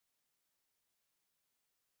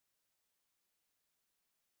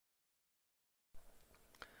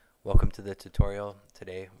Welcome to the tutorial.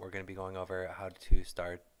 Today we're going to be going over how to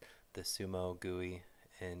start the SUMO GUI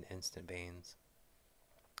in Instant Veins.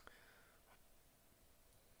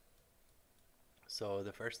 So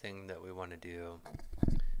the first thing that we want to do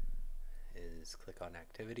is click on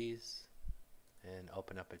Activities and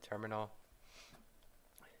open up a terminal,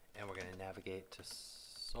 and we're going to navigate to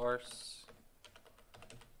Source,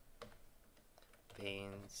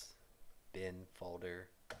 Veins, Bin folder.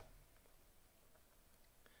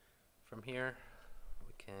 From here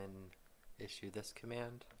we can issue this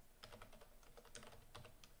command.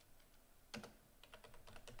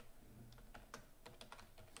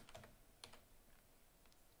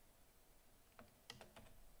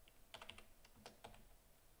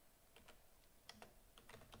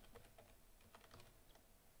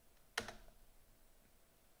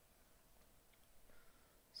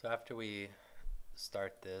 So after we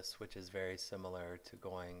start this, which is very similar to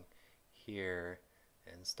going here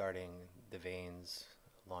and starting the Veins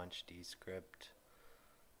launch D script,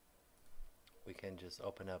 we can just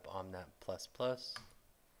open up omnet++.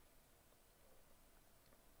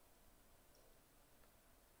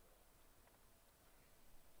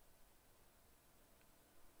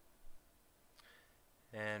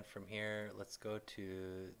 And from here, let's go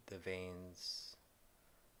to the Veins.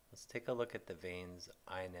 Let's take a look at the Veins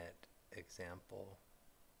inet example.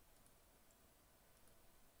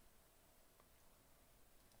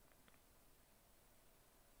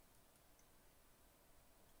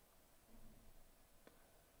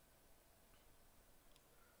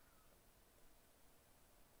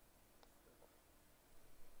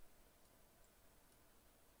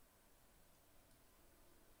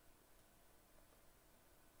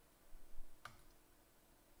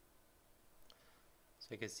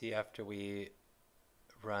 So you can see after we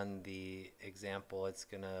run the example, it's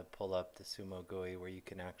going to pull up the SUMO GUI where you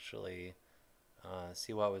can actually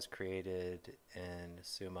see what was created in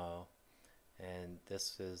SUMO. And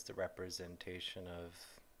this is the representation of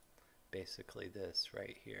basically this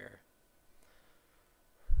right here.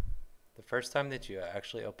 The first time that you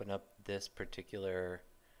actually open up this particular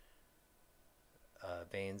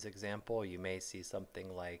Veins example, you may see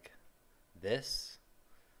something like this.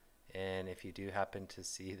 And if you do happen to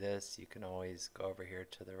see this, you can always go over here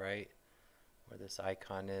to the right where this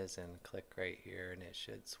icon is and click right here, and it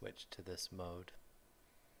should switch to this mode.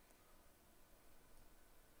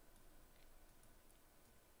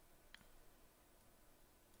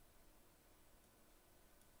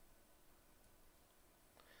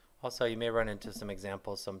 Also, you may run into some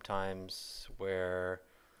examples sometimes where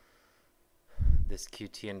this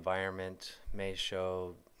Qt environment may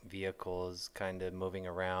show vehicles kind of moving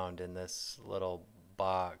around in this little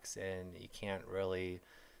box, and you can't really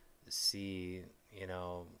see,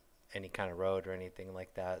 any kind of road or anything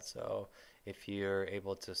like that. So if you're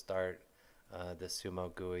able to start the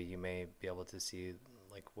SUMO GUI, you may be able to see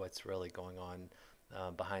like what's really going on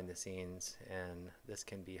behind the scenes, and this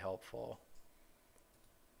can be helpful.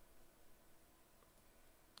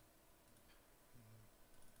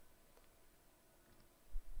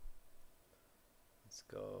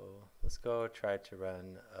 Let's go try to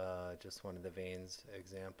run just one of the Veins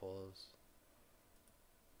examples.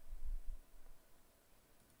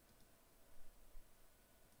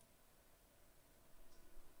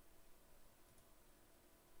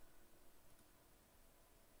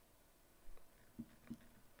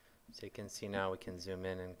 So you can see now we can zoom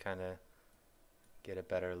in and kind of get a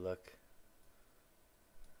better look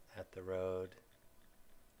at the road.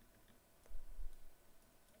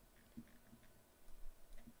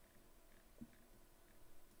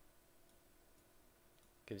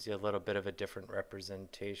 Gives you a little bit of a different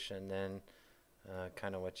representation than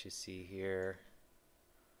kind of what you see here.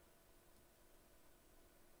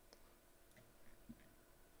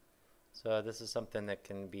 So this is something that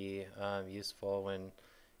can be useful when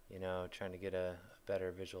trying to get a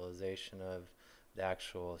better visualization of the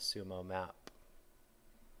actual SUMO map.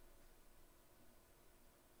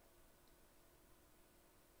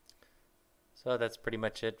 So that's pretty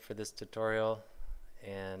much it for this tutorial,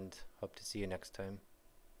 and hope to see you next time.